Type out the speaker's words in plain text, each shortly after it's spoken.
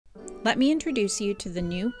Let me introduce you to the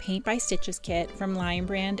new Paint by Stitches kit from Lion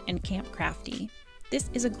Brand and Camp Crafty. This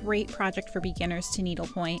is a great project for beginners to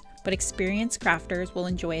needlepoint, but experienced crafters will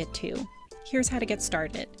enjoy it too. Here's how to get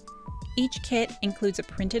started. Each kit includes a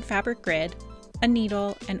printed fabric grid, a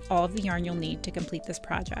needle, and all of the yarn you'll need to complete this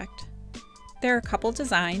project. There are a couple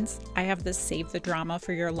designs. I have this Save the Drama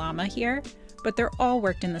for Your Llama here, but they're all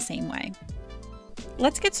worked in the same way.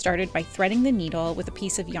 Let's get started by threading the needle with a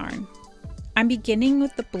piece of yarn. I'm beginning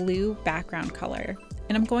with the blue background color,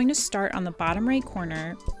 and I'm going to start on the bottom right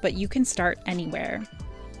corner, but you can start anywhere.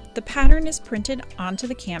 The pattern is printed onto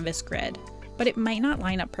the canvas grid, but it might not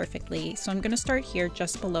line up perfectly, so I'm going to start here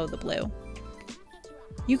just below the blue.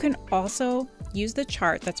 You can also use the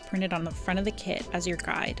chart that's printed on the front of the kit as your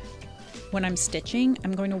guide. When I'm stitching,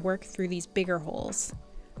 I'm going to work through these bigger holes.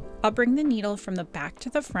 I'll bring the needle from the back to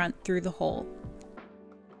the front through the hole.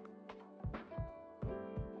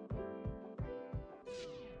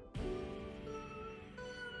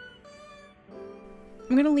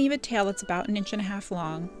 I'm going to leave a tail that's about 1.5 inches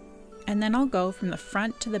long, and then I'll go from the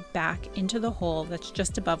front to the back into the hole that's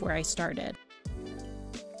just above where I started.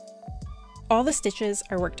 All the stitches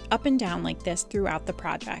are worked up and down like this throughout the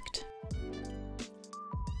project.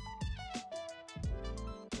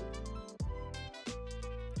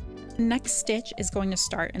 The next stitch is going to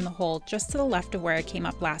start in the hole just to the left of where I came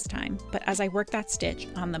up last time, but as I work that stitch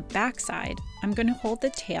on the back side, I'm going to hold the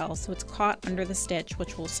tail so it's caught under the stitch,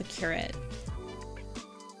 which will secure it.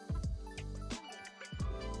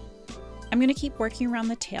 I'm going to keep working around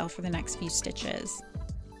the tail for the next few stitches.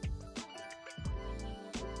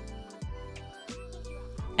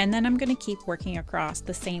 And then I'm going to keep working across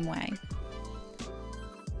the same way.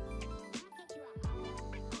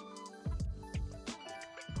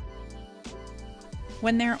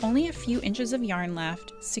 When there are only a few inches of yarn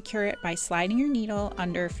left, secure it by sliding your needle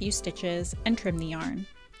under a few stitches and trim the yarn.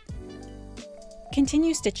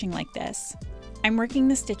 Continue stitching like this. I'm working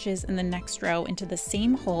the stitches in the next row into the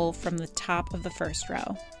same hole from the top of the first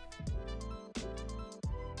row.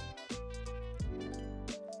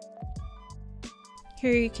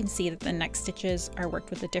 Here you can see that the next stitches are worked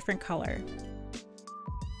with a different color.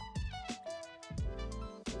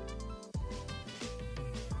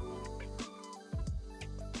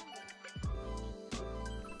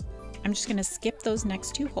 I'm just going to skip those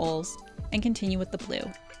next 2 holes and continue with the blue.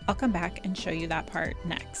 I'll come back and show you that part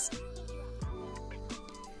next.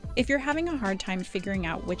 If you're having a hard time figuring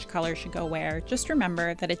out which color should go where, just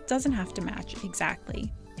remember that it doesn't have to match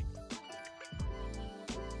exactly.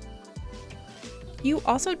 You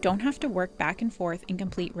also don't have to work back and forth in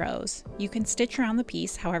complete rows. You can stitch around the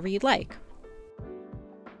piece however you'd like.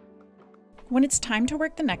 When it's time to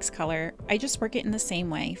work the next color, I just work it in the same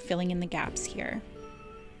way, filling in the gaps here.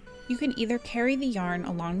 You can either carry the yarn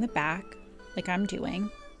along the back, like I'm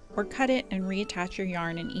doing, or cut it and reattach your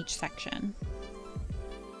yarn in each section.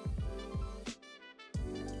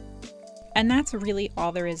 And that's really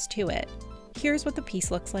all there is to it. Here's what the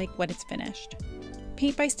piece looks like when it's finished.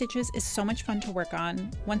 Paint by Stitches is so much fun to work on.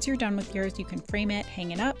 Once you're done with yours, you can frame it,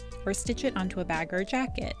 hang it up, or stitch it onto a bag or a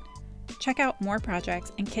jacket. Check out more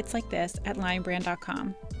projects and kits like this at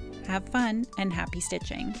lionbrand.com. Have fun and happy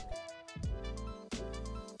stitching!